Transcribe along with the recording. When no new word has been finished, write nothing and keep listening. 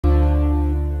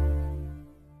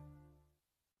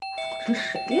是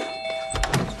谁呀？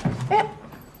哎，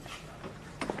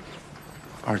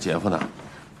二姐夫呢？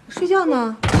睡觉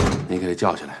呢。你给他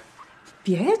叫起来。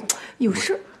别，有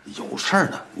事。有事儿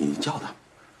呢，你叫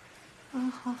他。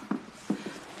啊，好。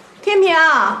天平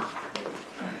啊，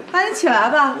赶紧起来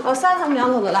吧，老三他们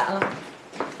两口子来了。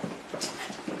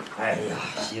哎呀，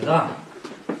喜子，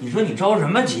你说你着什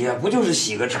么急啊？不就是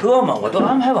洗个车吗？我都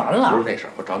安排完了。不是那事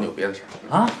儿，我找你有别的事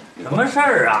儿。啊？什么事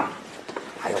儿啊？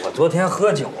哎呀，我昨天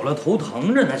喝酒了，头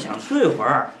疼着呢，想睡会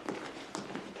儿。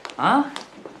啊？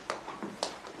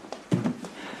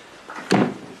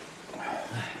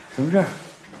什么事儿？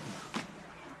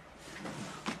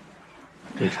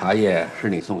这茶叶是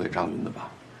你送给张云的吧？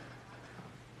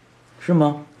是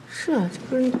吗？是啊，这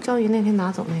不是赵姨那天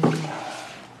拿走那个吗？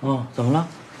哦，怎么了？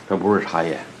这不是茶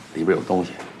叶，里边有东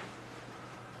西。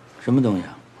什么东西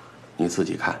啊？你自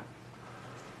己看。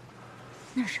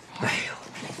那是什么呀？哎呦，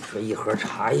你说一盒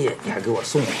茶叶，你还给我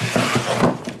送回来，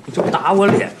你这不打我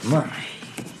脸吗？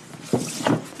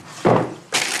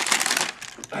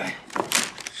哎，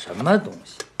什么东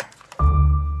西？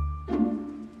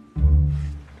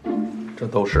这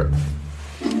都是。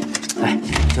哎，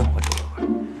行，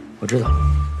我知道了。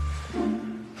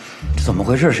这怎么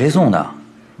回事？谁送的？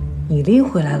你拎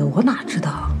回来的，我哪知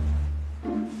道？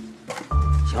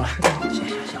行了，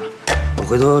行了，我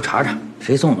回头查查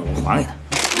谁送的，我还给他。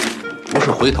不是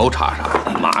回头查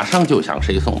查，马上就想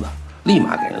谁送的，立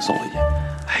马给人送回去。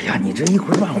哎呀，你这一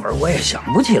会儿半会儿我也想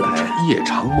不起来。夜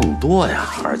长梦多呀，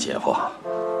二姐夫。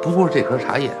不过这盒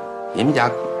茶叶，你们家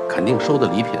肯定收的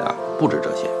礼品啊，不止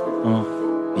这些。嗯，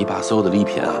你把所有的礼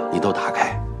品啊，你都打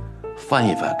开，翻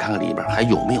一翻，看看里边还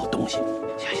有没有东西。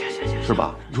行，是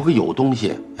吧？如果有东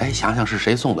西，哎，想想是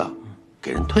谁送的，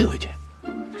给人退回去。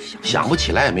想不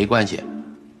起来也没关系，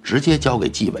直接交给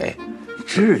纪委。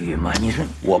至于吗？你说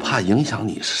我怕影响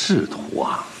你仕途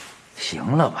啊。行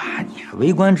了吧，你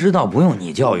为官之道不用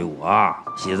你教育我，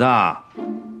喜子。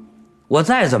我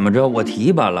再怎么着，我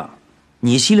提拔了，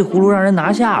你稀里糊涂让人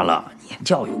拿下了，你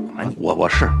教育我，你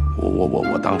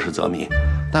我当时则迷，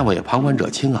但我也旁观者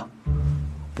清啊。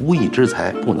不义之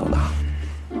财不能拿。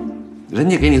人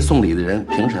家给你送礼的人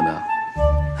凭什么呀？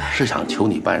是想求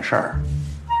你办事儿。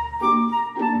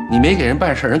你没给人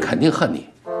办事儿，人肯定恨你。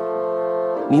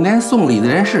你连送礼的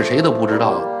人是谁都不知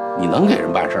道，你能给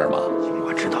人办事儿吗？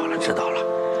我知道了。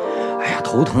哎呀，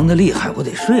头疼的厉害，我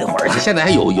得睡会儿去。现在还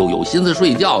有心思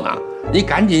睡觉呢，你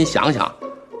赶紧想想，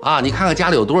啊，你看看家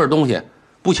里有多少东西，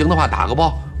不行的话打个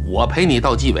包，我陪你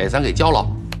到纪委，咱给交了。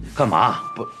干嘛？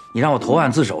不，你让我投案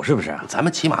自首是不是？咱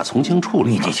们起码从轻处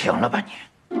理。你行了吧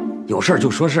你？有事就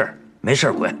说事，没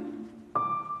事滚。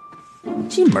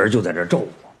进门就在这咒我。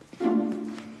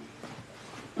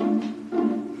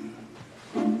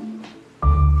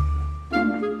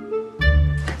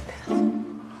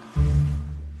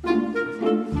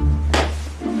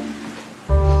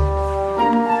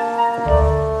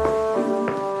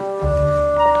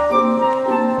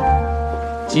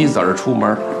鸡子儿出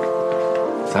门，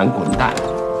咱滚蛋！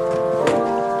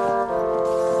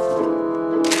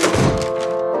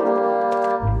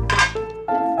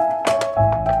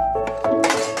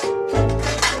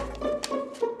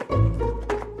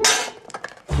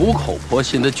苦口婆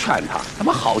心的劝他，他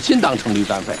把好心当成驴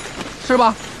肝肺，是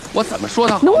吧？我怎么说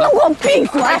他好呢？能不能给我闭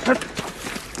嘴？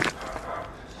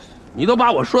你都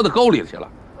把我说到沟里去了。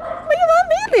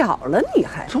没完没了了，你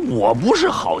还这我不是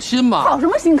好心吗？好什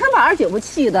么心？看把二姐夫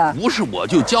气的。不是，我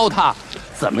就教他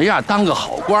怎么样当个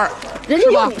好官儿，人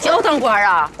家有你教当官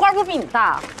啊，官不比你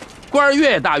大。官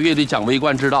越大越得讲为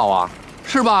官之道啊，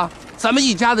是吧？咱们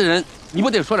一家的人，你不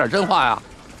得说点真话呀？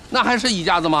那还是一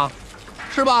家子吗？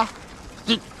是吧？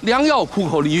这良药苦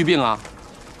口利于病啊！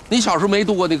你小时候没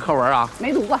读过那课文啊？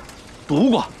没读过。读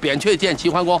过。扁鹊见齐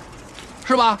桓公，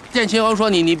是吧？见齐桓公说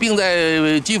你病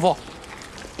在肌肤，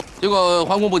结果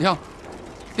桓公不听。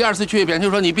第二次去，扁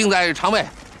鹊说你病在肠胃，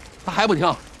他还不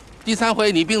听。第三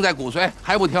回你病在骨髓，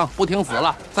还不听死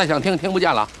了。再想听不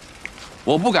见了。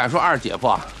我不敢说二姐夫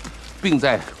啊，病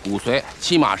在骨髓，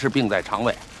起码是病在肠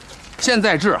胃。现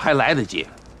在治还来得及，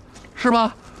是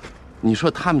吧？你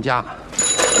说他们家，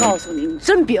告诉你，你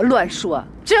真别乱说，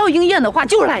真要应验的话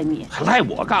就赖你。还赖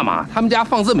我干嘛？他们家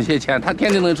放这么些钱，他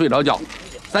天天能睡着觉，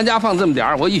咱家放这么点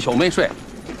儿，我一宿没睡，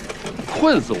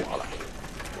困死我了。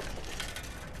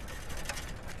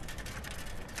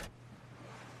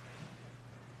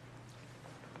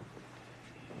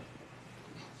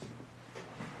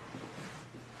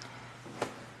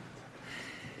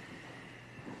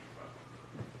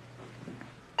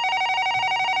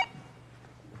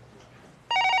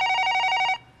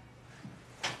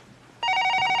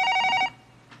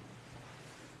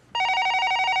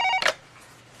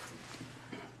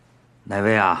哪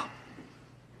位啊？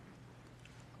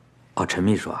哦，陈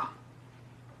秘书啊。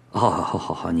哦，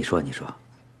好，你说。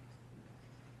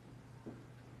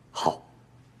好，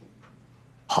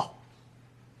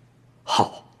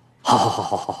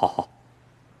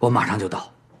我马上就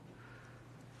到。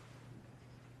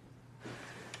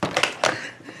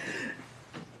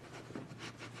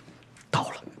到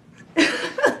了。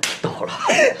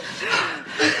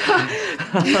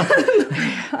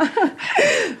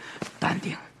淡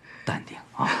定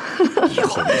啊！以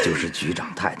后你就是局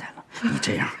长太太了。你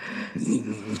这样，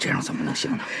你这样怎么能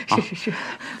行呢？是，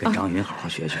跟张云好好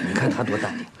学学，你看他多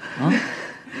淡定啊！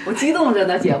我激动着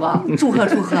呢，姐夫，祝贺！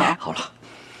好了，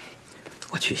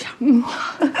我去一下。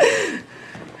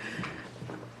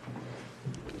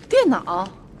电脑，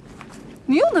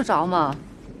你用得着吗？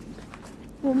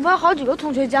我们班好几个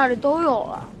同学家里都有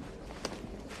了。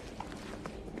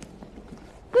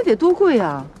那得多贵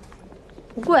呀？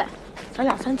不贵，才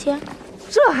2、3千。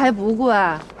这还不贵？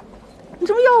你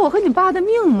这不要我和你爸的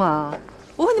命吗？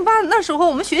我和你爸那时候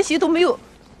我们学习都没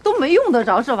用得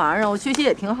着这玩意儿，我学习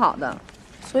也挺好的。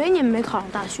所以你们没考上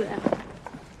大学呀？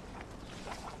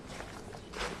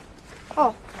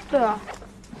哦，对了，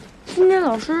今天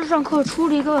老师上课出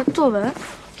了一个作文，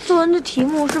作文的题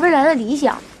目是未来的理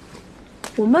想。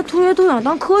我们同学都想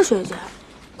当科学家，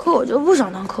可我就不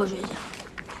想当科学家。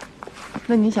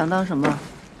那你想当什么？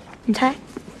你猜？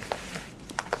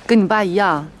跟你爸一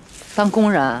样，当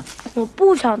工人。我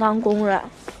不想当工人，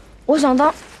我想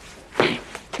当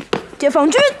解放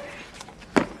军。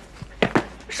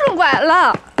顺拐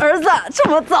了，儿子，这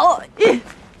么走，1、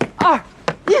2、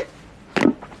1、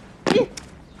1、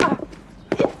2、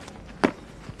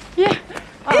1、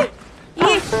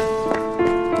1。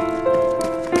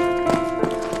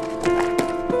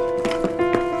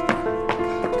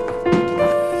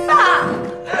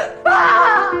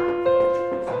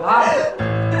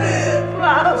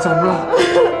怎么了？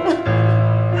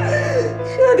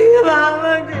彻底完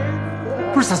了，这次。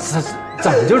不是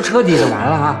怎么就彻底的完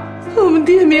了啊？我们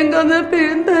店面刚才被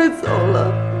人带走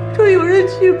了，说有人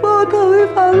举报他违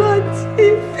法乱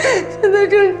纪，现在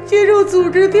正接受组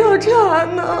织调查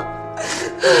呢。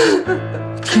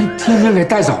天明给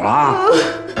带走了啊！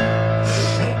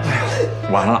哎呀，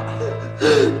完了，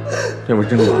这不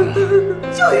真完了。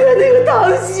就怨那个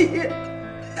唐喜。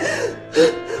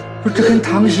不是，这跟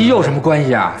唐熙有什么关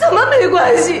系啊？怎么没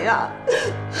关系呀？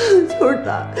就是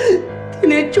他，天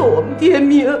天咒我们天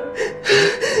明，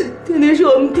天天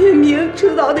说我们天明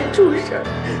迟早得出事儿。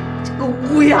这个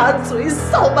乌鸦嘴，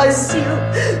扫把星。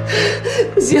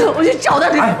不行，我去找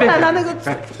他，得看他那个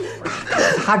嘴。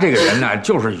他这个人呢，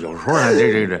就是有时候呢，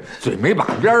这嘴没把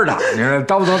边的，你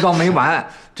说叨没完。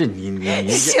这你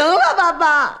行了，爸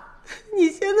爸，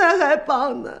你现在还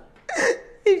帮呢？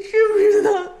你知不知道？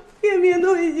天明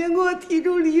都已经给我提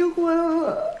出离婚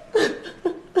了。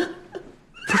不是，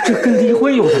这跟离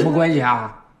婚有什么关系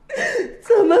啊？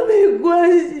怎么没关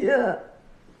系啊？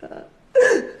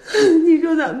你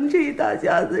说咱们这一大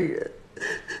家子人，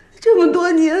这么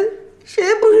多年，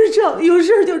谁不是有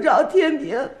事就找天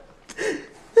明？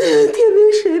天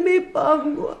明谁没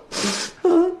帮过？啊，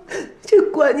这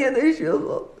关键的时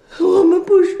候，我们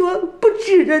不说，不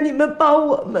指着你们帮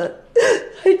我们，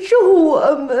还咒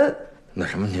我们。那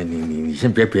什么，你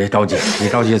先别着急，别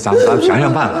着急，咱们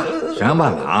想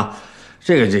办法啊！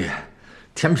这个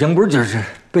天平不是就是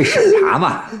被审查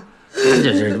嘛？他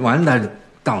这是完了，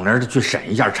到那儿去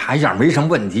审一下，查一下，没什么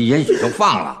问题，也许就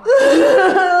放了。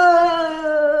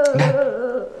你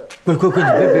看，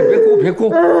闺你别哭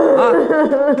啊！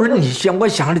不是我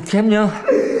想这天明，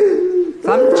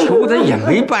咱们求他也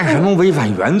没办什么违反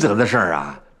原则的事儿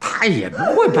啊，他也不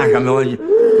会办什么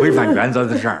违反原则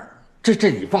的事儿。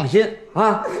这你放心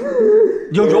啊，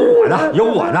有我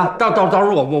呢，到时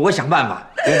候我想办法。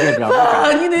别，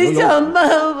爸，你得想办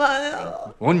法呀！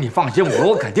你放心，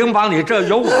我肯定帮你，这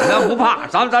有我呢，不怕。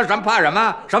咱怕什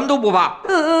么？什么都不怕。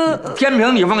天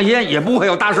平，你放心，也不会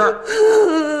有大事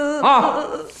啊。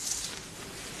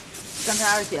刚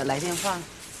才二姐来电话，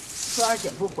说二姐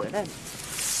不回来了。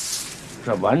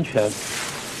这完全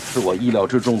是我意料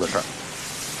之中的事儿。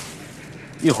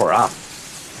一会儿啊，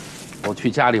我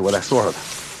去家里，我再说说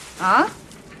他。啊？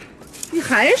你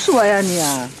还说呀你？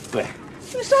对。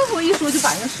你上回一说就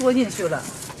把人说进去了，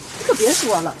你可别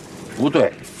说了。不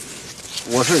对，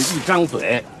我是一张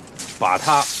嘴，把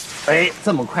他，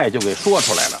这么快就给说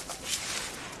出来了。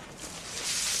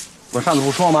我上次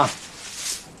不说吗？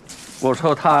我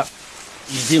说他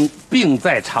已经病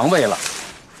在肠胃了，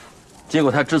结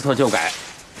果他知错就改，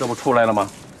这不出来了吗？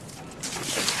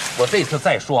我这次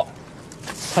再说，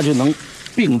他就能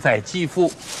病在肌肤。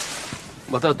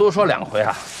我再多说2回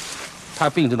啊，他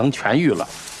病就能痊愈了。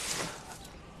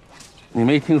你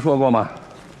没听说过吗？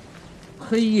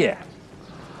黑夜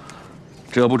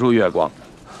遮不住月光，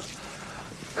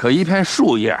可一片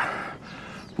树叶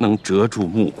能遮住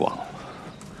目光。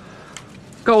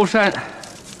高山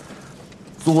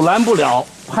阻拦不了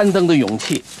攀登的勇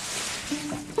气，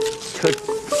可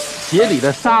鞋里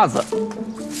的沙子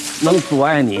能阻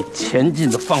碍你前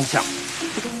进的方向。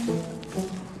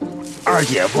二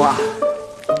姐夫啊，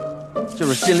就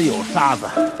是心里有沙子，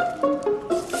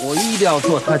我一定要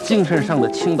做他精神上的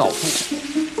清道夫。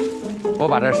我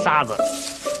把这沙子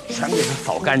全给他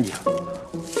扫干净。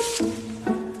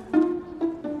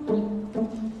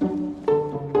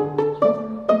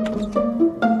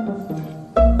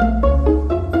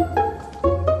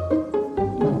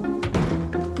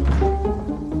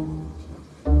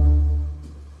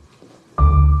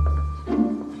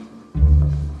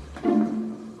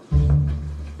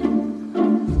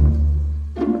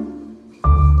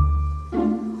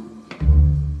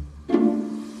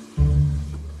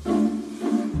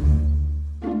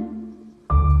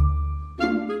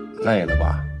累了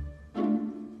吧？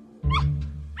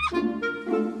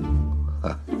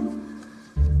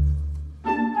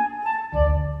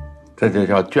这就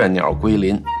叫倦鸟归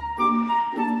林。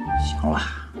行了，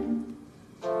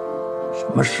什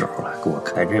么时候了，给我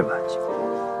开这玩笑？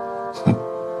哼，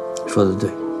说的对。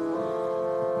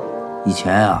以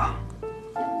前啊，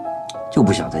就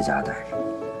不想在家待着，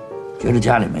觉得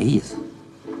家里没意思。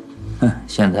哼，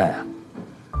现在啊，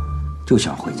就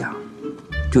想回家，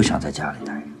就想在家里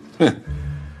待着。哼，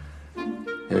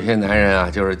有些男人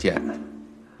啊就是贱，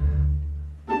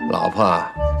老婆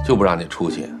啊就不让你出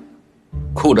去，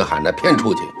哭着喊着偏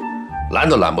出去，拦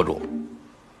都拦不住。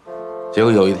结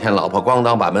果有一天，老婆咣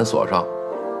当把门锁上，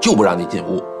就不让你进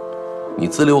屋，你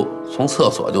滋溜从厕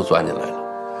所就钻进来了。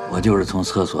我就是从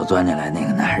厕所钻进来那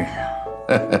个男人啊。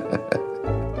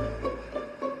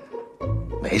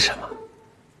没什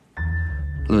么，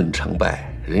论成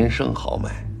败，人生豪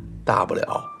迈，大不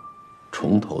了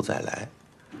从头再来。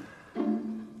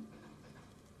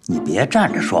你别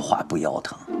站着说话不腰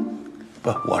疼。不，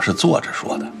我是坐着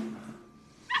说的。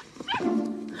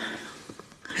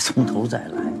从头再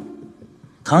来，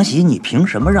唐喜，你凭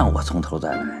什么让我从头再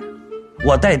来？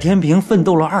我带天平奋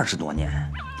斗了20多年，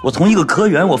我从一个科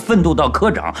员，我奋斗到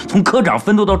科长，从科长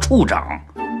奋斗到处长，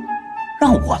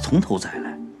让我从头再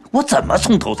来，我怎么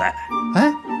从头再来？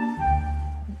哎，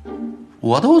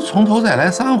我都从头再来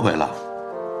3回了，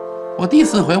我第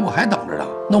4回我还等着呢，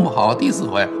弄不好第4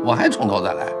回我还从头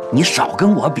再来。你少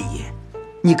跟我比，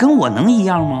你跟我能一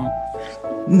样吗？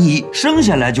你生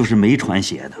下来就是没穿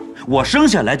鞋的，我生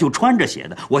下来就穿着鞋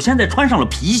的，我现在穿上了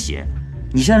皮鞋，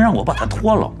你现在让我把它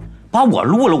脱了，把我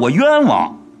撸了，我冤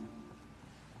枉。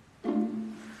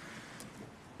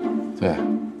对，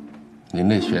您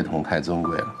这血统太尊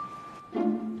贵了，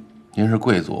您是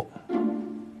贵族，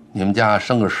你们家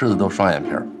生个狮子都双眼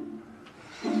皮儿。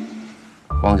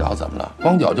光脚怎么了？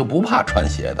光脚就不怕穿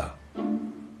鞋的，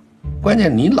关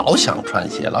键你老想穿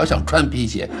鞋，老想穿皮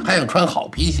鞋，还想穿好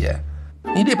皮鞋，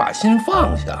你得把心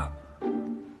放下。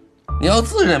你要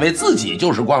自认为自己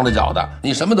就是光着脚的，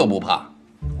你什么都不怕。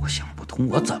我想不通，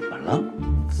我怎么了？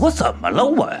我怎么了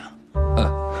我呀？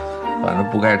反正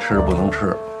不该吃的不能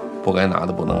吃，不该拿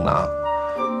的不能拿，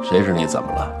谁是你怎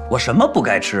么了？我什么不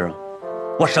该吃啊？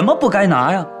我什么不该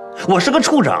拿呀？我是个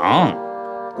处长，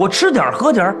我吃点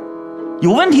喝点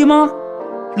有问题吗？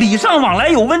礼尚往来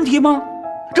有问题吗？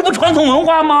这不传统文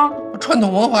化吗？传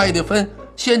统文化也得分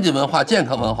先进文化、健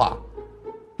康文化、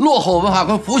落后文化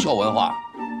跟腐朽文化。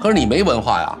可是你没文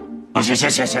化呀！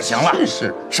行了，真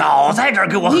是少在这儿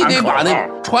给我喊口号。你得把那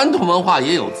传统文化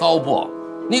也有糟粕，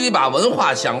你得把文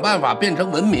化想办法变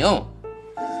成文明。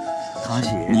唐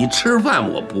喜，你吃饭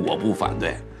我不反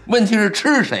对，问题是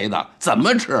吃谁的，怎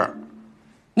么吃，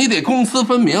你得公私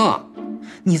分明。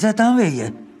你在单位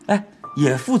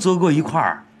也负责过一块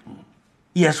儿，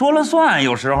也说了算，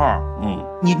有时候，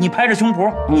你拍着胸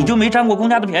脯，你就没占过公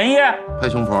家的便宜？拍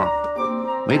胸脯，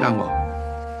没占过，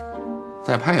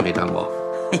再拍也没占过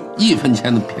，1分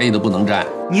钱的便宜都不能占。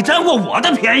你占过我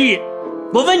的便宜？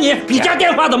我问你，你家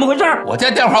电话怎么回事？我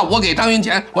家电话我给张云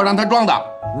钱，我让他装的。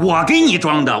我给你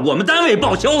装的，我们单位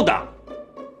报销的。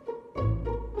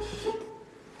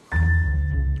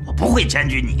我不会检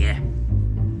举你。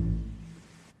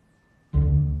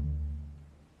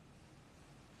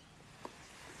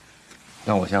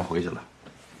那我先回去了。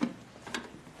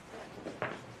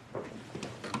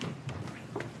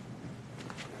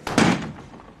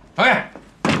哎，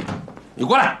你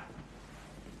过来。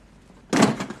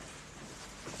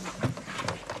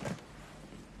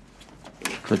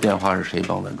这电话是谁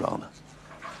帮咱装的？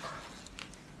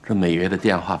这每月的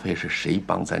电话费是谁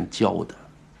帮咱交的？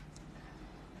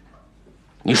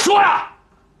你说呀！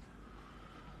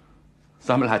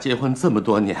咱们俩结婚这么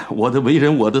多年，我的为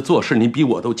人，我的做事，你比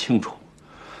我都清楚。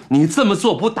你这么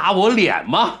做不打我脸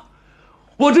吗？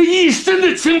我这一身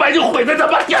的清白就毁在他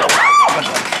妈电话上了。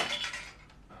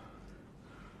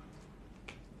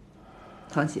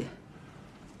堂姐，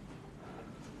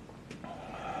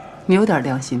你有点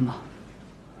良心吗？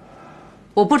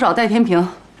我不找戴天平，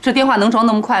这电话能装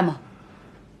那么快吗？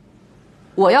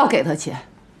我要给他钱，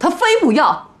他非不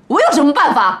要，我有什么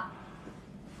办法？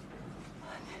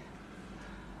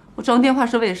我装电话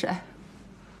是为谁？还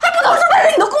不都是为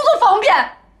了你的工作方便？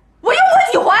我用过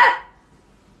几回？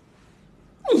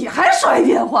你还摔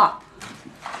电话？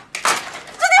这电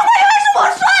话原来是我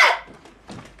摔！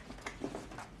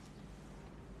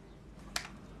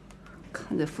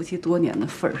看在夫妻多年的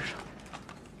份上，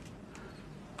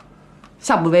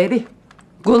下不为例，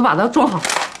给我把它装好。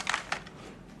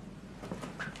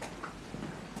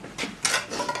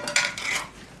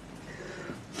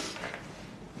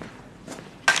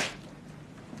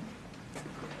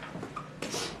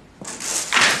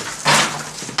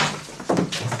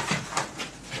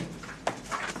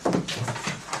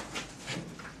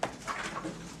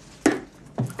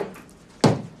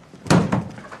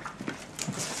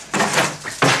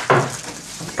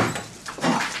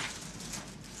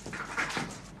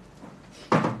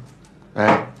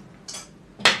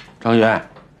张元，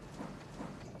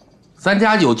咱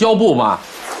家有胶布吗？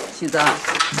喜子，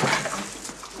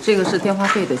这个是电话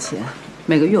费的钱，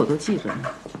每个月我都记着呢，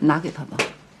你拿给他吧。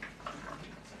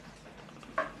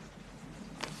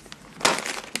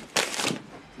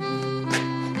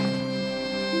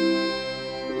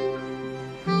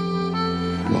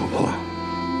老婆，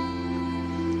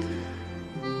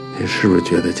你是不是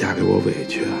觉得嫁给我委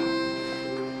屈啊？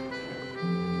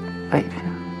委屈。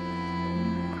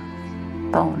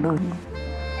但我乐意。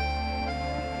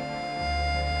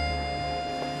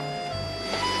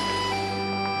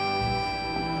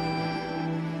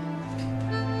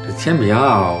这天平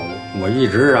啊，我一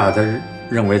直啊，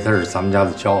认为他是咱们家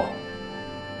的骄傲，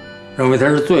认为他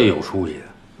是最有出息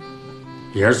的，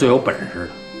也是最有本事的。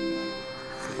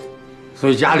所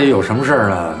以家里有什么事儿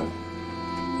呢，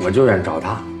我就愿找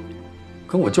他。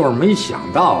可我就是没想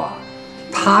到啊，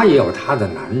他也有他的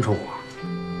难处啊，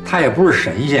他也不是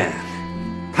神仙。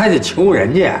还得求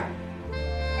人家。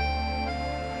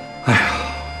哎呀，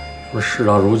说事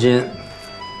到如今，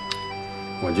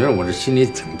我觉得我这心里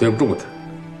挺对不住他。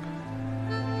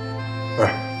不是，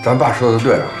咱爸说的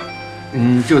对啊，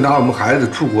就拿我们孩子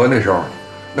出国那时候，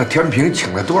那天平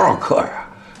请了多少客呀，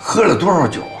喝了多少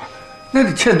酒啊，那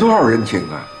得欠多少人情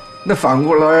啊？那反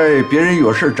过来别人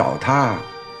有事找他，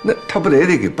那他不得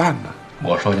给办吗？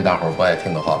我说句大伙儿不爱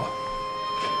听的话吧，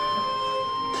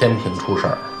天平出事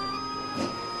儿。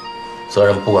责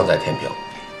任不光在天平，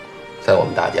在我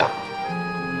们大家，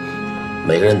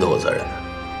每个人都有责任的，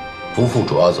不负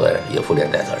主要责任也负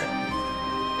连带责任。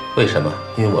为什么？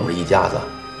因为我们是一家子，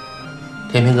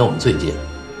天平跟我们最近，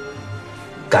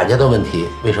感觉到问题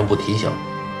为什么不提醒？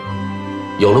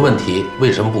有了问题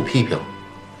为什么不批评？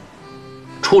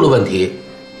出了问题，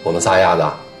我们仨丫子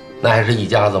那还是一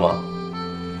家子吗？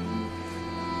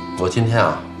我今天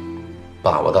啊，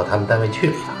爸，我到他们单位去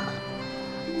了一趟，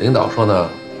领导说呢。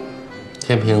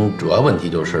天平主要问题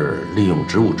就是利用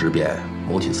职务之便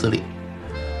谋取私利，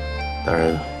当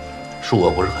然数额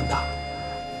不是很大，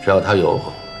只要他有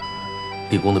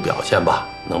立功的表现吧，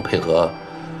能配合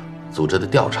组织的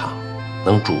调查，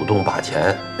能主动把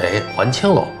钱还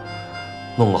清喽，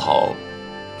弄好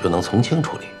就能从轻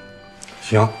处理。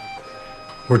行，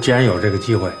我说既然有这个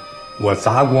机会，我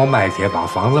砸锅卖铁把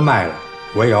房子卖了，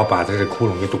我也要把他这窟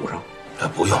窿给堵上。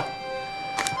不用，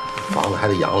房子还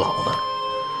得养老呢。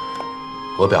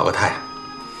我表个态，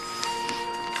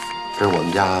这是我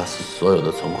们家所有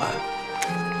的存款，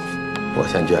我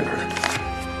先捐出来。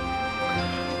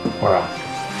花儿啊，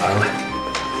拿上来，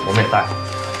我没带。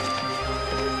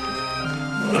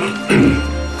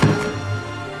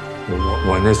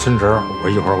我那存折，我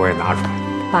一会儿我也拿出来。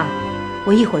爸，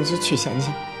我一会儿就取钱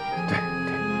去。对，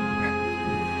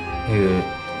那个，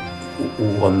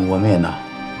我们也拿。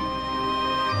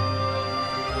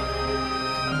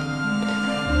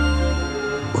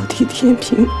我替天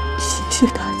平谢谢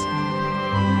大家。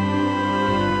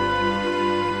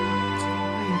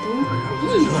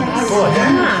一家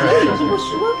人呐，这不说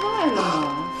坏了吗？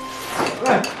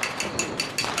来，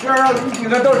今儿你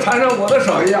看都尝尝我的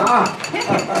手艺啊！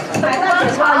来大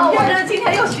姐尝，我这今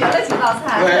天又学了几道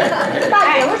菜。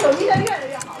大姐，我手艺现在越来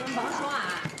越好了。甭说啊，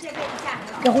这辈子嫁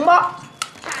给给红包。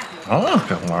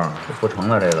给红包，这不成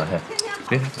了这个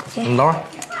嘿。行，等会儿，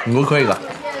你给我磕一个。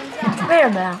为什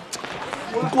么呀？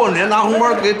过年拿红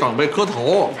包给长辈磕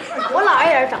头。我姥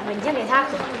爷也是长辈，你先给他磕。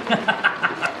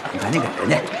你赶紧给人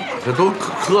家，这都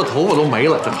磕头发都没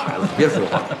了，这孩子别说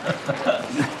话。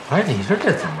哎，你说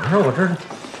这怎么着？我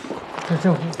这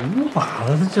五把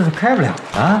了，这就是开不了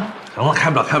啊！行了，开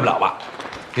不了吧？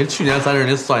您去年30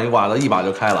您算一卦的，1把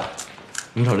就开了。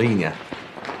您瞅这一年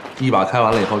，1把开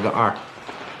完了以后，这2、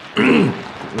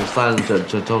3，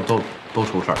这都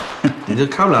出事儿。你这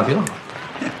开不了挺好，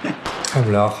开不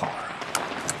了好。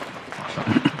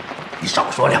你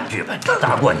少说2句吧，这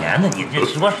大过年的，你这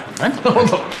说什么呢？我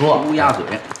怎么说？乌鸦嘴。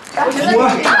小心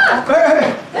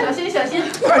小心！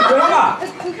快行了，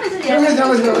你看自己。行了，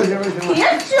别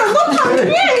这都放面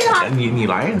上。你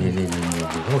来呀！你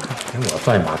给我看，给我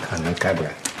算一把，看能开不开。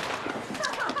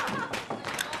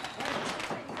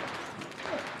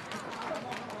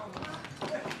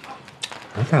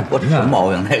我这什么毛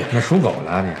病？那属狗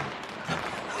的你。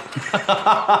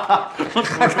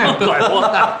太怪我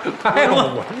了！哎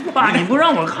呦，爸，你不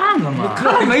让我看看吗？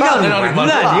可没让你闻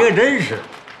呢，你可真是。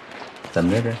怎么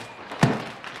着这？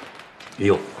哎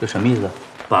呦，这什么意思？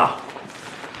爸，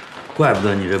怪不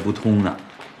得你这不通呢。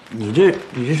你这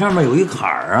上面有一坎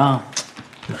儿啊。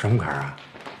有什么坎儿啊？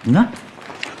你看，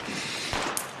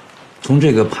从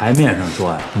这个牌面上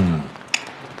说呀，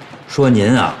说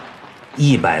您啊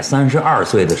，132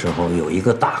岁的时候有一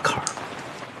个大坎儿。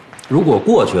如果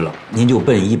过去了，您就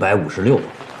奔156了。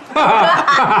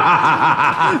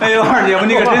哎呦，二姐夫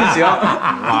你可真行，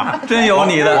真有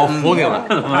你的，我服你了，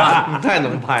你太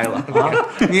能拍了啊！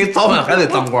你早晚还得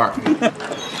当官。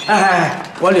哎，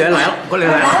管理员来了，管理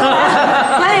员来了，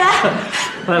管理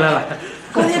员，来，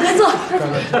管理员快坐，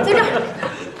在这儿。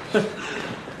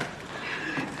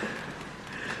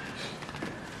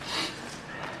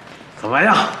怎么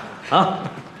样啊？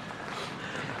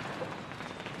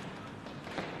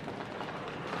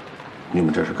你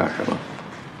们这是干什么？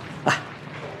哎，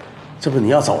这不你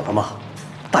要走了吗？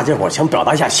大家伙想表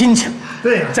达一下心情，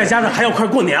对，再加上还要快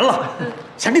过年了，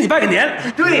想给你拜个年。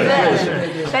对，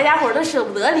大家伙都舍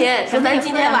不得您，说咱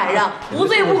今天晚上无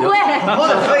醉不归。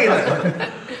对了，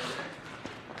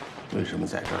为什么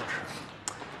在这儿吃？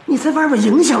你在外面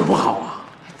影响不好啊。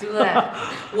对，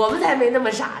我们才没那么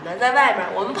傻呢，在外面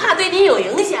我们怕对您有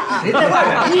影响。谁在外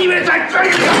面？你以为在这儿？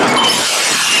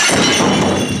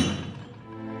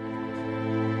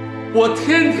我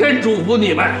天天嘱咐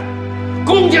你们，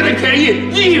公家的便宜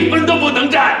1分都不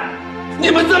能占。你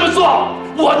们这么做，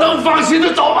我能放心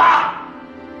的走吗？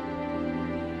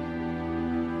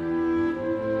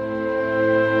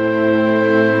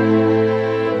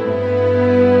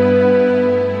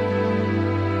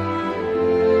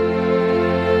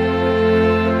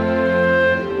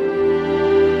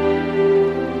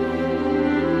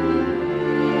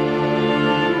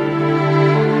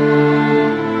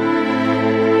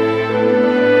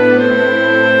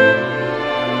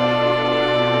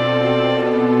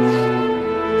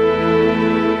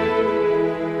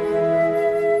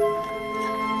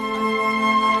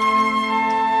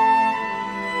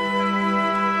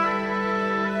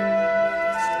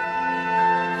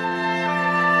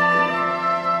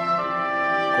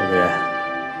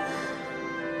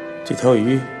这条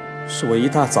鱼是我一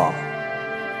大早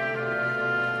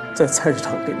在菜市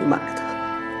场给你买的。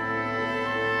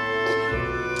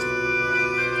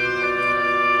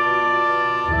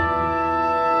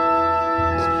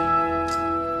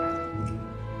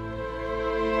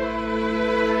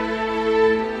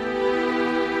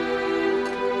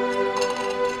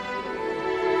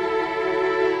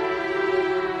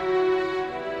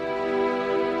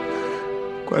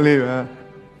管理员，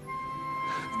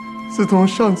自从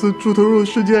上次猪头肉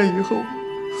事件以后，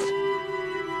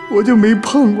我就没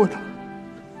碰过它。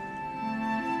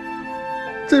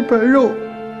这盘肉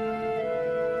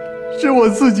是我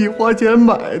自己花钱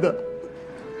买的。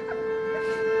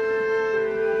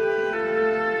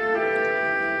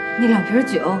那2瓶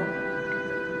酒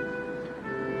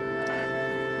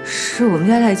是我们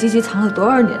家在机器藏了多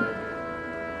少年，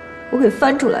我给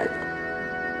翻出来的。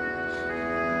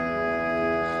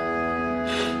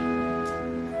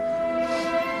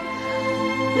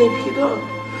那批豆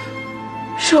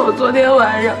是我昨天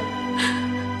晚上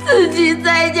自己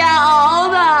在家熬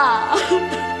的。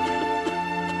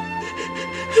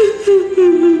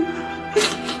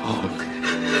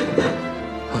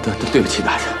对不起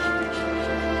大家，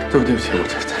对不起，我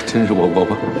这真是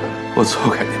我错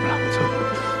给你们了，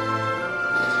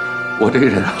我这个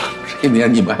人啊，这一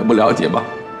年你们还不了解吗？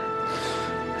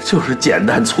就是简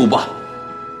单粗暴。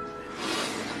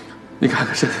你看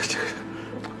看这个，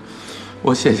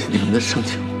我谢谢你们的盛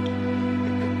情。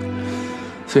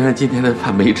虽然今天的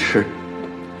饭没吃，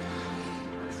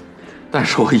但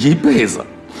是我一辈子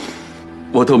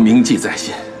我都铭记在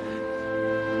心。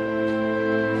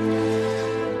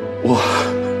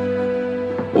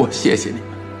我谢谢你们，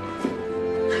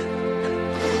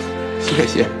谢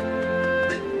谢，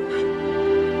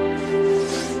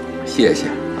谢谢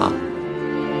啊！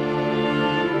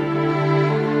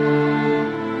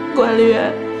管理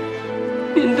员，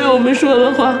您对我们说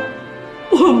的话，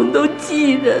我们都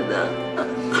记着呢。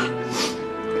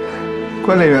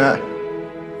管理员，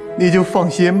你就放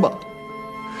心吧，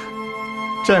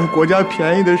占国家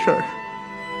便宜的事儿，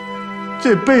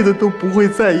这辈子都不会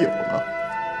再有了。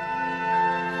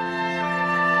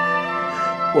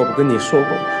我不跟你说过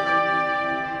吗？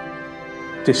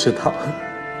这食堂，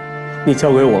你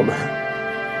交给我们，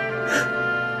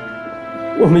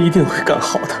我们一定会干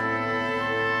好的。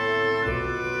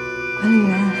管理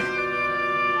员，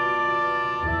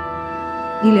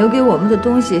你留给我们的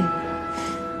东西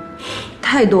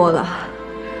太多了。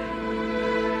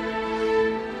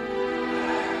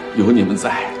有你们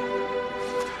在，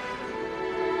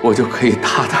我就可以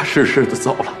踏踏实实的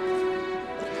走了。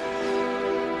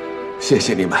谢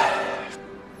谢你们，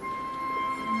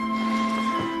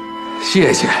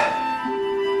谢谢，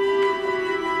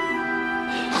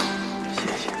谢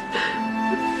谢。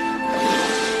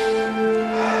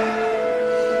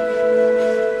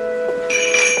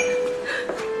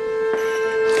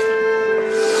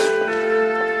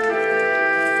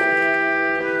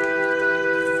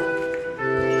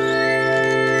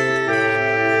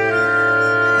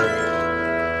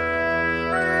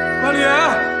管理员，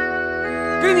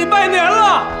给你拜年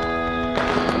了。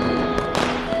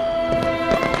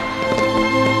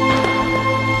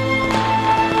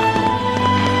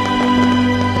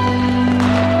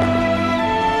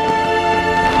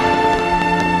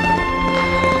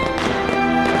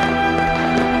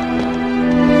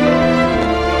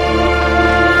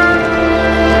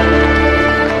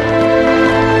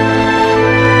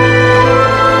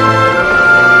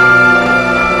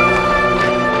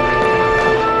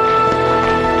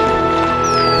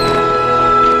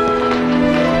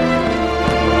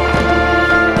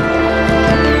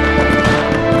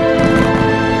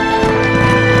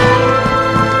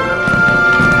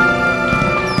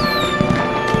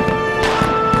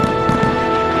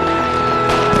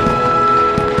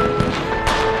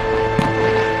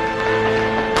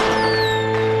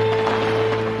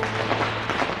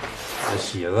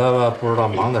喜子吧，不知道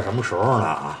忙到什么时候呢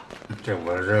啊！这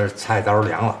我这菜刀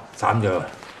凉了，咱们就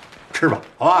吃吧，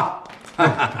好吧？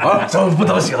好，咱们不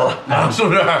等喜子了啊，是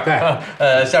不是？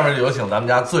对，下面就有请咱们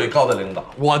家最高的领导，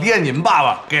我爹你们爸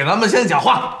爸给咱们先讲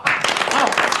话。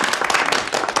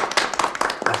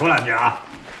我说两句啊，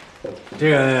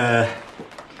这个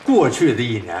过去的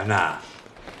一年呢，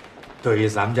对于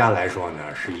咱们家来说呢，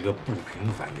是一个不平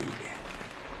凡的一年，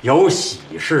有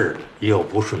喜事，也有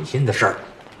不顺心的事儿。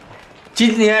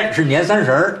今天是年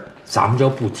30，咱们就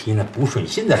不提那不顺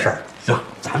心的事儿，行，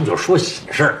咱们就说喜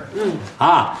事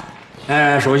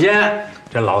儿。首先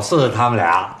这老四他们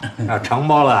俩承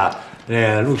包了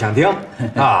这录像厅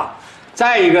啊，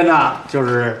再一个呢就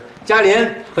是嘉林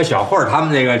和小慧他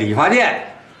们这个理发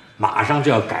店，马上就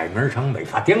要改名成美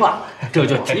发厅了，这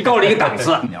就提高了一个档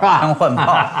次，是吧？当换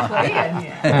炮，可以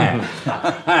你。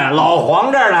老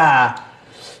黄这儿呢，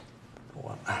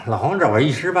老黄这儿我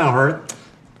一时半会儿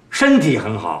身体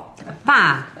很好。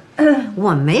爸，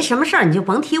我没什么事儿，你就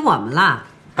甭提我们了。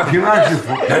平安是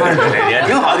福，平安是福，也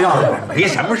挺好，挺好。没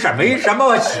什么事儿，没什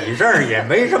么喜事儿，也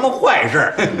没什么坏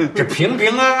事，这平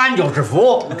平安安就是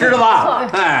福，知道吧？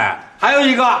还有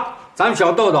一个，咱们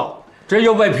小豆豆这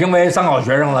又被评为3好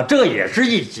学生了，这也是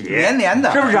一喜，年年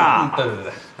的，是不是啊？对。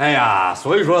哎呀，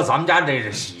所以说咱们家这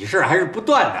喜事还是不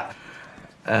断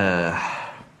的。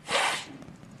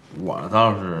我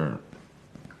倒是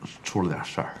出了点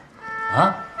事儿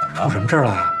啊，出什么事儿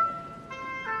了？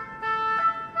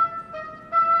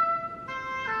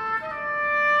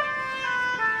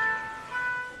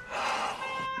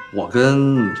我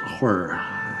跟慧儿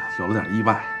有了点意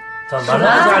外。怎么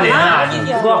了，嘉林啊？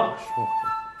你说。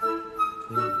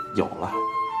有了。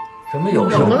什么有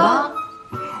了？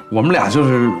我们俩就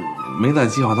是没在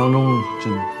计划当中，就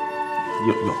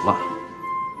有了。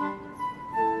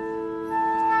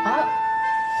啊，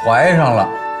怀上了。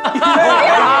哎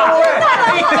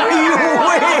呦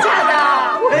喂！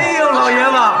哎呦，老爷子，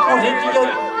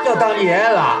要当爷爷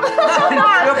了。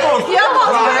别报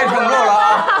喜来成就了啊！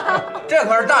这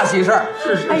可是大喜事儿。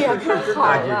是。哎呀，是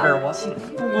大喜事儿，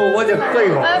我得喝一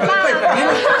口。您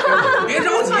别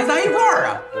着急，咱一块儿啊。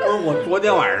我昨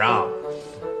天晚上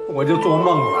我就做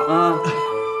梦了啊，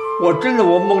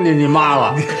我梦见你妈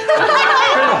了，真的，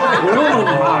我又梦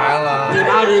见你妈来了。你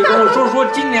妈就跟我说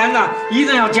今年呢，一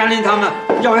定要嘉林他们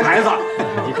要一孩子，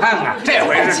你看看，这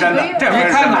回是真的，这回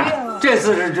看看，这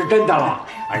次是真的了。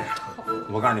哎呀，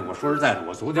我告诉你，我说实在的，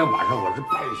我昨天晚上我是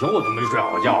半宿我都没睡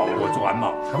好觉，我做完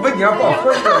梦。什么你要报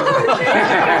分呢？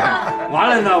完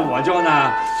了呢，我就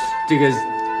呢，这个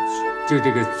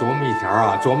琢磨一条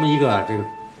啊，琢磨一个这个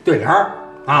对联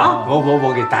啊，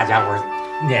我给大家伙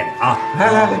念啊，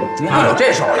来，您还有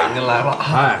这手了，您来吧。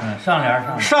哎，上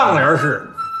联是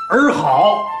儿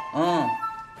好，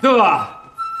对吧？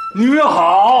女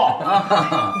好，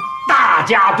大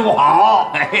家都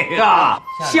好，哎呀。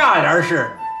下联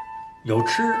是有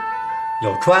吃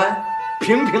有穿，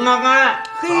平平安安。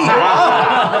嘿，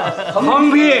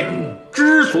横批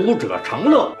知足者常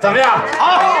乐，怎么样？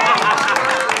好，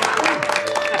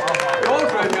有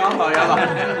水平，老爷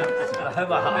子。来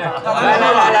吧，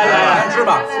来，吃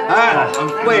吧！哎，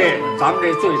为咱们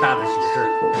这最大的喜事，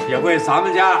也为咱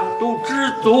们家都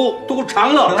知足、都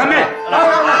常乐，干杯！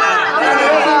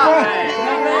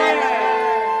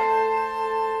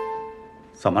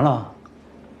怎么了？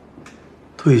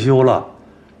退休了，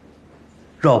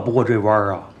绕不过这弯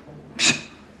啊？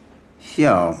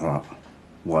笑话，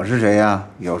我是谁呀？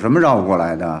有什么绕不过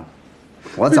来的？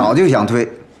我早就想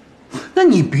退。那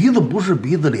你鼻子不是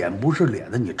鼻子，脸不是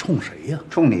脸的，你冲谁呀？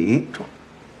冲你，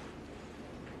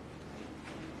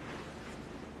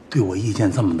对我意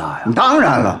见这么大呀？当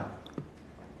然了，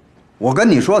我跟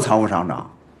你说，曹副厂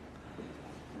长，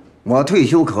我退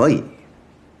休可以，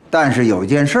但是有一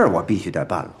件事我必须得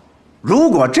办了。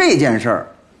如果这件事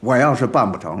我要是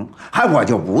办不成，我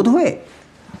就不退。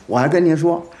我还跟您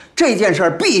说，这件事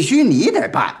必须你得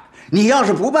办，你要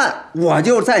是不办，我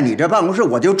就在你这办公室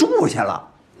我就住下了。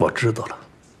我知道了，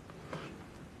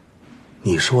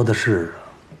你说的是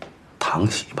堂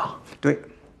喜吧？对，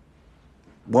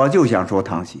我就想说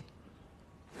堂喜。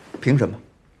凭什么？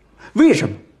为什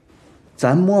么？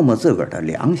咱摸摸自个儿的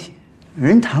良心，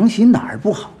人堂喜哪儿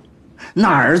不好，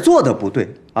哪儿做的不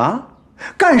对啊？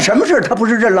干什么事他不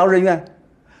是任劳任怨？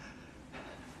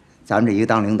咱这一个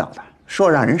当领导的，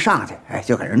说让人上去，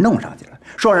就给人弄上去了；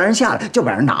说让人下来，就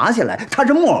把人拿下来。他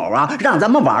这木偶啊，让咱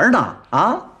们玩呢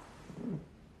啊！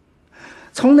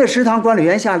从那食堂管理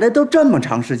员下来都这么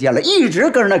长时间了，一直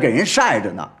跟着那给人晒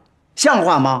着呢，像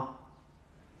话吗？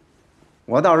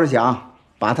我倒是想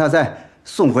把他再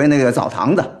送回那个澡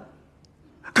堂子，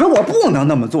可我不能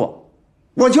那么做，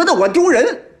我觉得我丢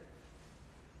人。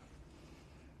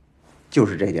就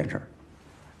是这件事儿，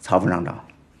曹副厂长，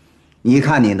你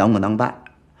看你能不能办？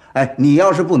你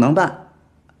要是不能办，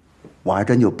我还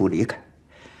真就不离开。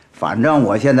反正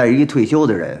我现在一退休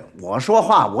的人，我说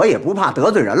话我也不怕得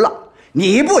罪人了。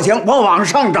你不行，我往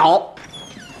上找。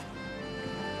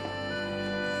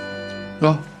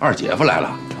哟，二姐夫来了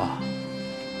啊！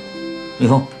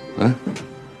哟，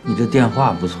你这电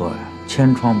话不错呀，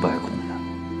千疮百孔的。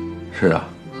是啊，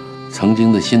曾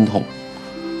经的心痛，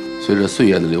随着岁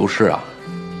月的流逝啊，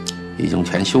已经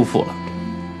全修复了。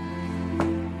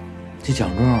这奖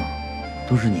状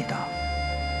都是你的？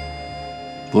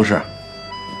不是，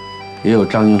也有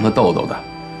张云和豆豆的。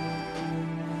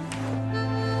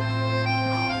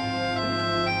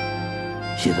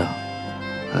喜子，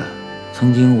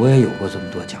曾经我也有过这么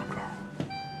多奖状，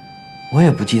我也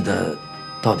不记得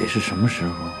到底是什么时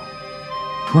候，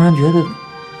突然觉得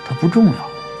它不重要，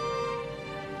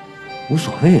无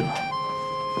所谓了，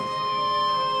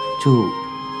就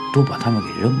都把它们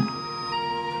给扔了。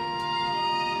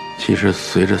其实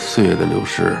随着岁月的流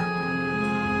逝，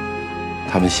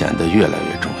它们显得越来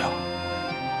越重要。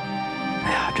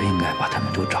哎呀，真应该把它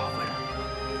们都找回来，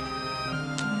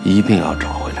一定要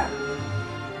找回来。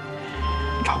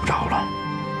找不着了，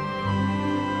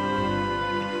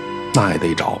那也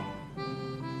得找。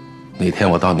哪天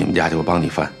我到你们家去，我帮你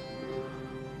翻。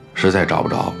实在找不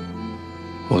着，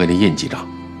我给你印几张。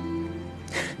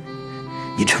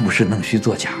你这不是弄虚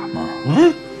作假吗？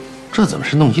这怎么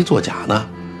是弄虚作假呢？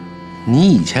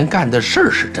你以前干的事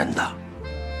儿是真的，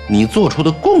你做出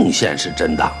的贡献是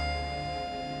真的。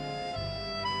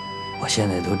我现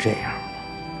在都这样了，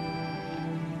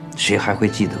谁还会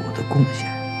记得我的贡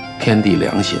献？天地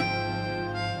良心。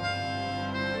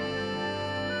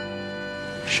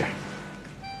是，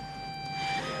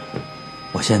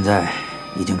我现在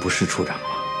已经不是处长了，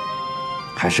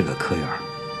还是个科员。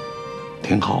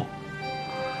挺好。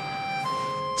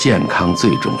健康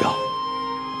最重要，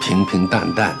平平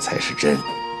淡淡才是真。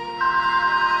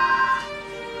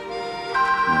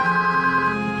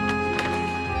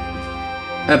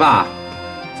哎，爸，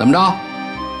怎么着？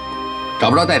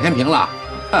找不着戴天平了？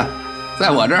在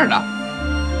我这儿呢。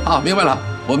好，明白了，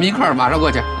我们一块儿马上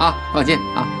过去啊，放心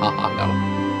啊。好，聊了。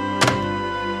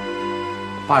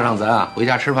爸让咱回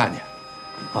家吃饭去。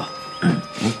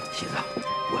喜子，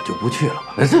我就不去了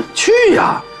吧。这去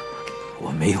呀！我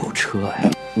没有车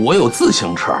呀，我有自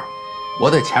行车，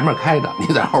我在前面开着，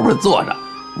你在后边坐着，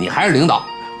你还是领导。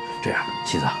这样，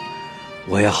妻子，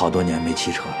我也好多年没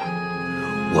骑车了，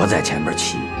我在前边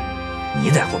骑，你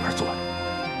在后边坐着。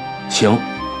行，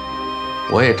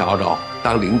我也找找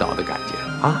当领导的感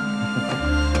觉啊。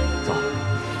走。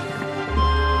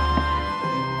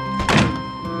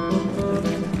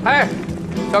哎，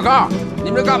小高，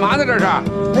你们这干嘛呢？这是？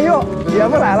哎呦，姐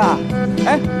夫来了！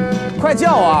哎，快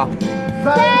叫啊！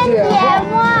三姐夫。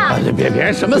哎，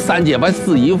别什么三姐夫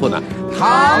四姨夫呢？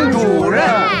唐主任。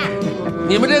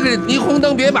你们这个霓虹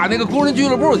灯别把那个工人俱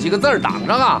乐部几个字挡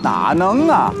上啊！哪能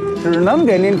啊？只能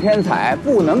给您添彩，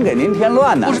不能给您添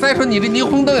乱呢。不是，再说你这霓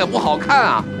虹灯也不好看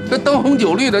啊，这灯红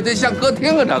酒绿的，这像歌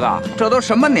厅啊！这都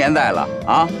什么年代了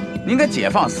啊？您该解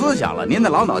放思想了，您的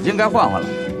老脑筋该换换了。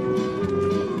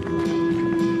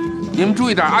你们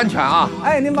注意点安全啊！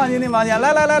哎，您放心，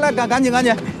来，赶紧！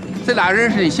这俩人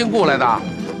是你新雇来的？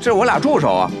这我俩助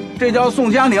手啊，这叫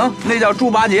宋江宁，那叫猪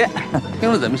八戒，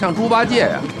听着怎么像猪八戒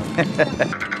呀？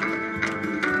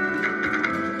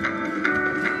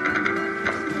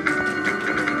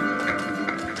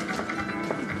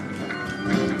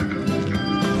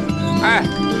哎，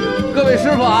各位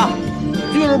师傅啊，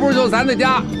俱乐部就咱的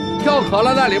家，跳渴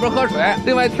了在里边喝水。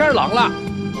另外天冷了，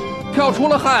跳出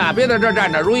了汗啊，别在这儿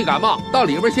站着，容易感冒，到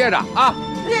里边歇着啊。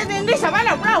那小白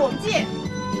脸不让我们进。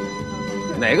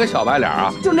哪个小白脸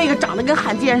啊？就那个长得跟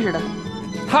汉奸似的。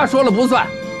他说了不算，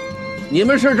你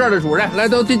们是这儿的主任，来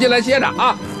都进来歇着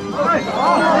啊。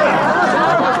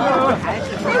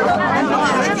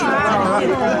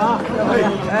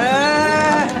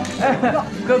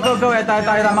各位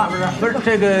大爷大妈，不是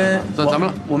这个，怎么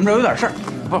了？我们这儿有点事儿，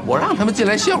不是我让他们进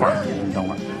来歇会儿。等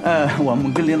会儿，我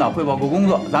们跟领导汇报过工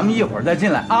作，咱们一会儿再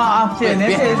进来啊！谢谢您，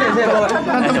谢谢各位。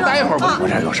让他们待一会儿吧。我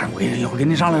这有事，我一会儿跟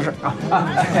您商量事啊。各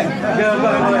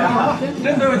位啊，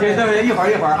真对不起，一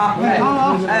会儿啊。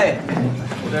好，哎，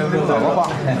对不起，走吧。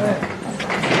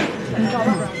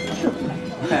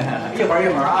一会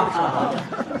儿啊。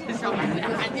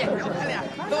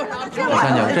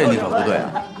三姐，这你可不对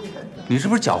啊！你是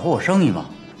不是搅和我生意吗？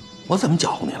我怎么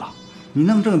搅和你了？你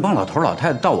弄这么帮老头老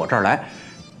太太到我这儿来，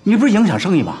你不是影响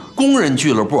生意吗？工人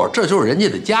俱乐部，这就是人家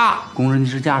的家，工人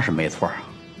之家是没错啊。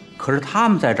可是他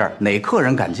们在这儿，哪客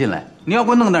人敢进来？你要给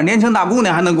我弄点年轻大姑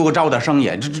娘，还能给我招点生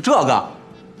意？这个，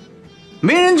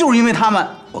没人就是因为他们。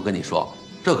我跟你说，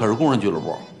这可是工人俱乐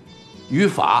部，于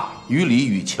法于理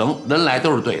于情，人来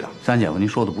都是对的。三姐夫，您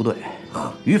说的不对，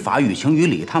于法于情于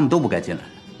理，他们都不该进来。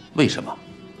为什么？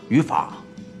于法，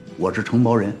我是承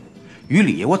包人；于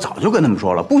理，我早就跟他们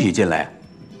说了，不许进来。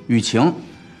于情，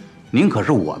您可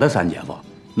是我的三姐夫，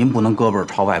您不能胳膊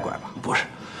朝外拐吧？不是，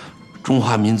中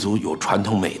华民族有传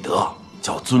统美德，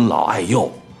叫尊老爱幼。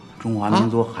中华民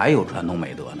族还有传统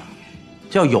美德呢，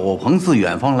叫有朋自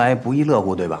远方来，不亦乐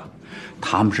乎，对吧？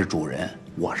他们是主人，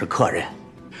我是客人，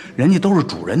人家都是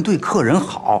主人对客人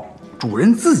好，主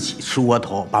人自己吃窝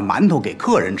头，把馒头给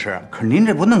客人吃。可是您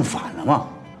这不弄反了吗？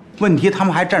问题他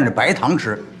们还蘸着白糖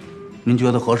吃，您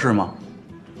觉得合适吗？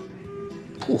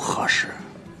不合适。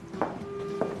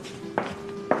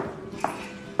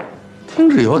听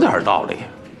着有点道理，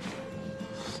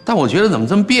但我觉得怎么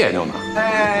这么别扭呢？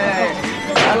哎，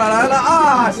来了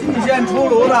啊！新鲜出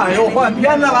炉的，又换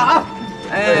片子了啊！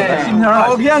哎，新片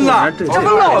老片子，这不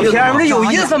老片吗？这有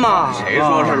意思吗？谁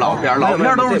说是老片？老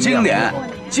片都是经典，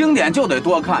经典就得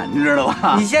多看，你知道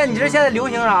吧？你知道现在流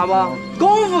行啥吧？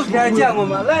功夫片见过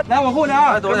吗？来往后点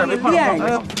啊，多点没碰。练一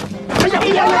个。哎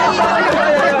呀！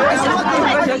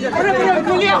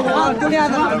不练我，不练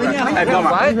了。哎，哥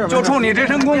们儿，就冲你这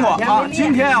身功夫啊！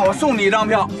今天啊，我送你一张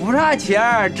票，不差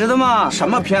钱，知道吗？什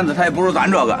么片子它也不如咱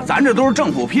这个，咱这都是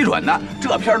政府批准的，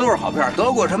这片都是好片，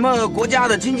得过什么国家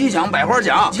的金鸡奖、百花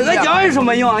奖。得奖有什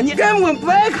么用啊？你根本不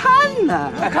爱看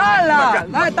呢。看了，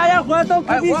来，大家伙到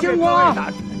隔壁星光。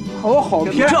好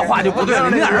片，这话就不对了，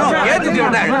你哪让别的地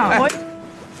儿带人？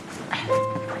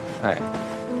哎，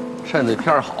趁这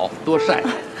天好，多晒。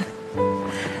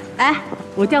哎，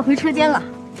我调回车间了。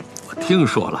我听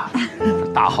说了，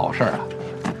大好事啊！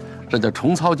这叫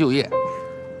重操旧业。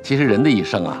其实人的一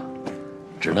生啊，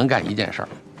只能干一件事儿，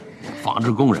纺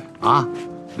织工人啊，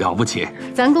了不起。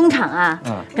咱工厂啊，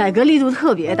改革力度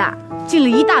特别大，进了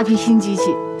一大批新机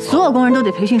器，所有工人都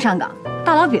得培训上岗。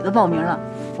大老瘪都报名了，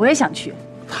我也想去。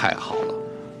太好了，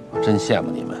我真羡慕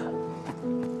你们。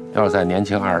要是再年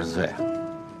轻20岁，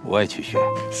我也去学。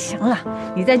行了，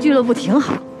你在俱乐部挺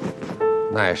好。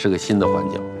那也是个新的环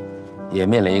境，也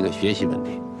面临一个学习问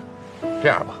题。这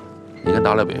样吧，你跟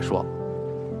大老北说，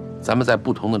咱们在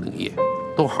不同的领域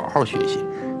都好好学习，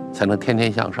才能天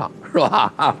天向上，是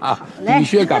吧？以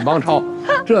学赶帮超，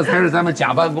这才是咱们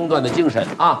甲班工作的精神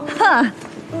啊！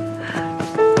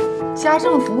家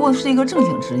政服务是一个正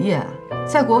经职业，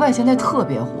在国外现在特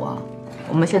别火。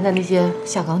我们现在那些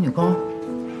下岗女工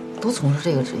都从事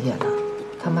这个职业的，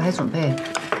他们还准备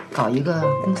搞一个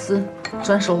公司，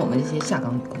专收我们这些下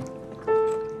岗女工。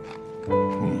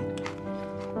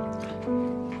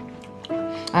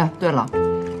哎，对了，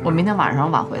我明天晚上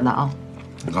晚回来啊。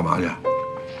你干嘛去？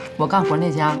我干活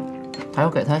那家，他要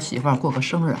给他媳妇儿过个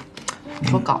生日，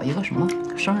说搞一个什么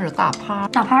生日大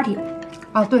party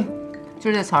啊，对，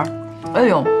就这词儿。哎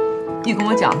呦，一跟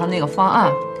我讲他那个方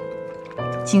案，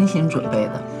精心准备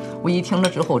的，我一听了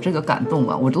之后，这个感动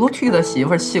啊，我都替他媳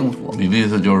妇儿幸福。你的意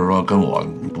思就是说跟我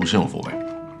不幸福呗，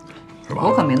是吧？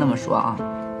我可没那么说啊。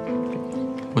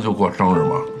不就过生日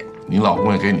吗？你老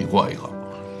公也给你过一个，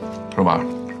是吧？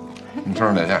你生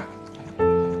日哪天？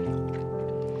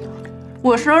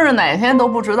我生日哪天都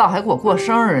不知道，还给我过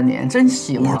生日呢，真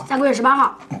行啊！下个月18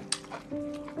号。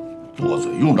多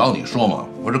嘴，用着你说吗？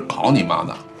我这考你妈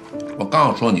呢！我刚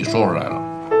要说，你说出来了，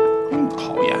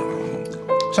讨厌。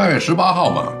下月18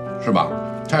号嘛，是吧？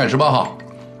下月18号，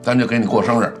咱就给你过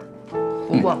生日。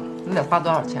不过你得花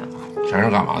多少钱？钱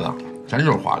是干嘛的？钱就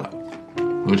是花的，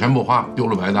有钱不花，丢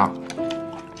了白搭。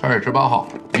下月18号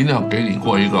一定要给你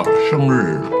过一个生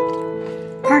日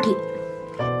party，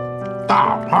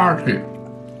 大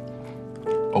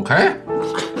party。OK，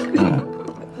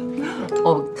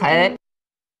 OK。